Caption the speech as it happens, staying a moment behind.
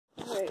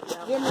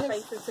wait. Give me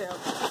Face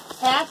itself.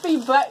 Happy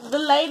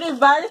belated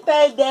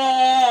birthday,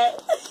 Dad.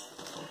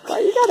 Why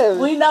you gotta...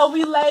 We know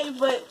we late,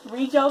 but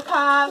read your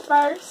card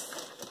first.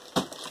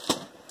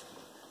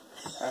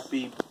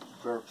 Happy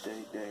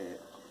birthday, Dad.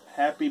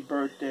 Happy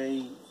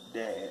birthday,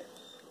 Dad.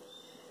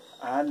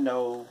 I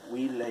know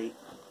we late,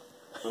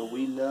 but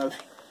we love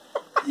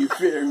you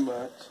very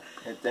much.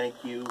 And thank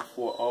you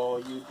for all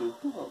you do.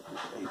 Who wrote this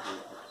baby?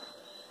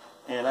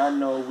 And I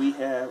know we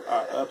have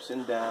our ups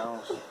and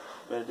downs,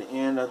 but at the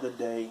end of the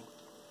day,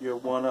 you're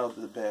one of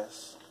the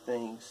best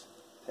things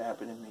to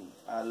happen to me.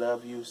 I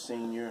love you,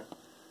 Senior.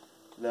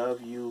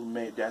 Love you,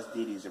 Mabel. That's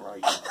Dee Dee's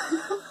right now.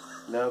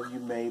 Love you,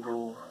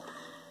 Mabel.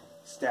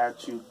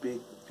 Statue, big,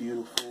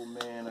 beautiful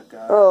man of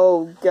God.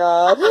 Oh,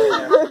 God.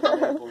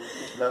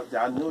 Love,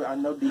 I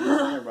know Dee Dee's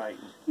handwriting.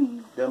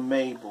 The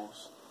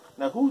Mabels.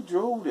 Now, who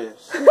drew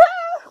this?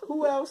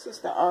 Who else is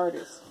the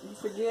artist? You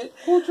forget?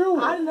 Who drew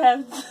it? I didn't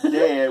have to.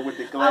 Dad with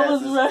the glasses. I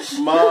was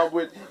rushing. Mom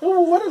with...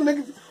 Oh, what a look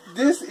at...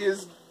 This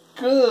is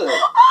good.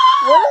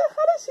 What?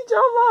 How did she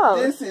draw Mom?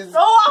 This is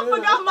Oh, I good.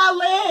 forgot my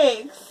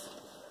legs.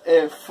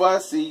 And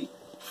fussy.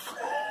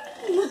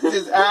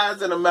 His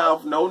eyes and a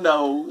mouth, no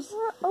nose.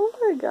 Oh,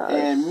 my God.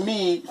 And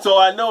me. So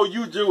I know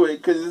you drew it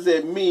because it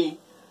said me.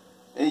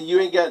 And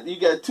you got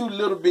two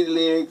little bitty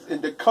legs.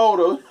 And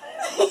Dakota...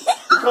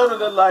 Dakota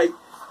look like...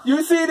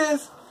 You see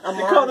this?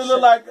 Dakota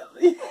look like...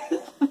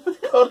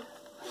 Dakota...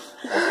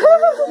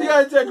 You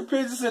gotta take a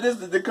picture. So this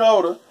is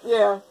Dakota.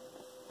 Yeah.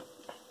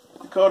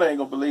 Dakota ain't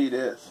gonna believe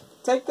this.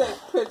 Take that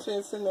picture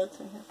and send that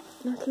to him.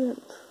 I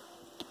can't.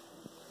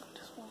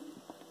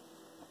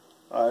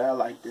 Oh, I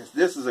like this.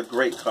 This is a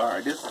great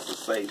card. This is a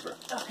saver.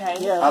 Okay.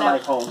 Yeah. I now,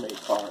 like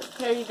homemade cards.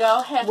 Here you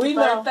go. Happy We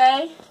know.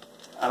 birthday.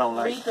 I don't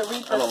like. Read the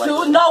I don't like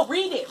two. it. No,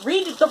 read it.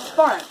 Read it the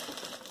front.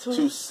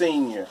 To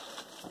Senior.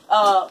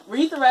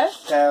 Read the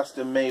rest.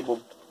 Pastor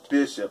Mabel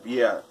Bishop.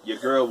 Yeah, your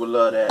girl would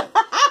love that.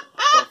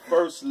 The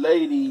First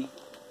Lady,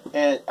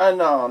 and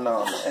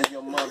no, and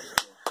your mother.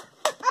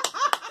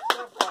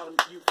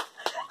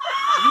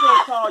 You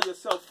don't call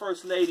yourself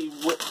First Lady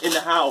in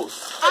the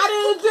house. I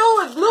didn't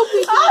do it. Blue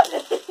people.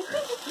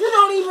 You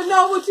don't even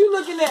know what you're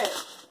looking at.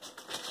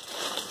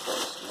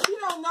 You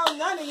don't know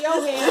none of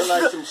your They're hands.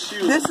 like some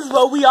shoes. This is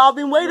what we all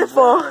been waiting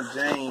for. LeBron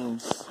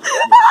James.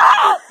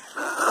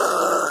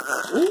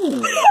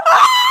 Ooh.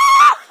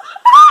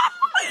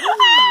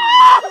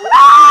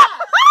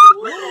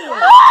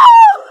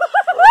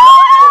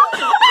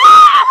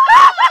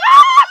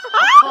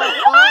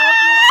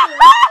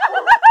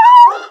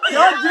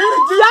 Y'all did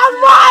it. That's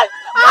right.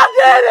 I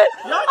did it.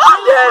 I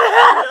did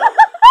it.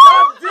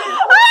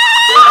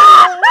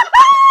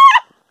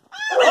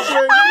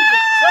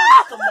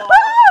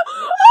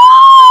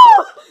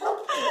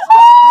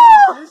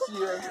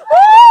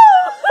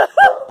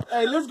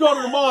 Hey, let's go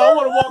to the mall. I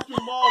want to walk through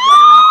the mall with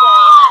these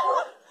guys.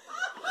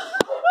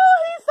 Oh,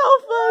 he's so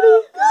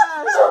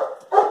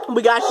funny.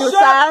 We got you a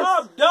Shut size.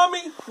 up,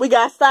 dummy. We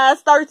got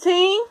size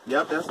 13.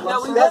 Yep, that's my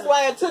size. That's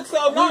why it took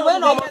so long. We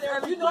went almost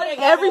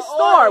every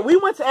store. order. We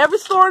went to every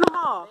store in the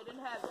mall.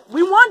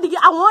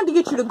 I wanted to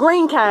get you the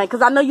green kind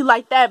because I know you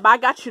like that, but I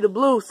got you the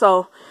blue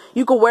so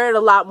you can wear it a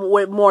lot more,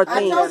 with more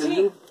things.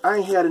 I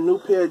ain't had a new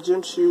pair of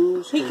gym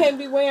shoes. He can't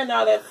be wearing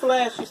all that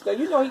flashy stuff.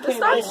 You know he can't. I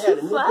not ain't had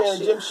a new pair of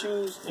flashy. gym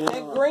shoes.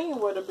 That green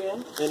would have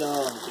been.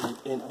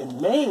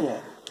 And man,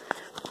 I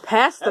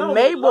Pastor don't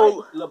Mabel.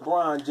 like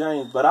LeBron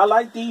James, but I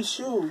like these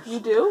shoes. You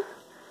do?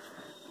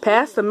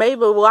 Pastor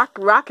Mabel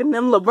rocking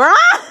them LeBron.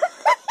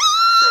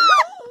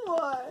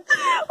 What?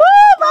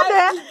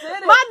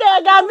 My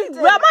dad got me.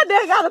 My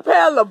dad got a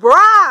pair of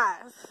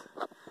LeBrons.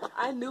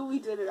 I knew we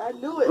did it. I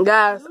knew it.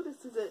 Guys, I knew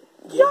this is it.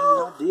 Yeah,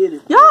 I did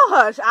it. y'all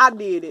hush. I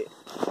did it.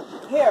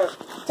 Here,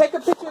 take a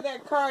picture of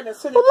that card and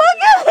send it. Look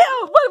at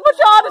him. Put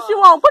your other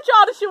shoe on. Put your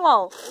other shoe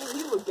on.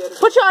 He would get it.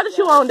 Put your other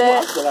shoe on,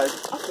 Dad. I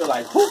feel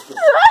like hooping.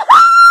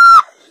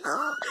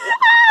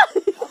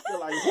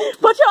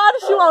 Put your other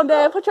shoe on,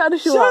 Dad. Put your other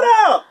shoe on. Shut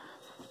up!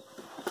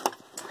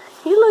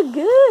 He look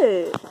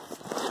good.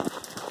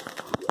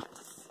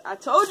 I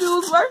told you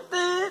it was worth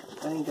it.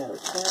 I ain't got a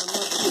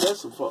time. That's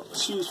some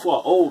shoes for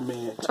an old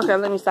man. Okay,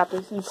 let me stop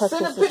this. You press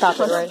Send a this to stop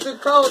picture it, right? to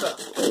Dakota.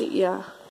 Wait, yeah.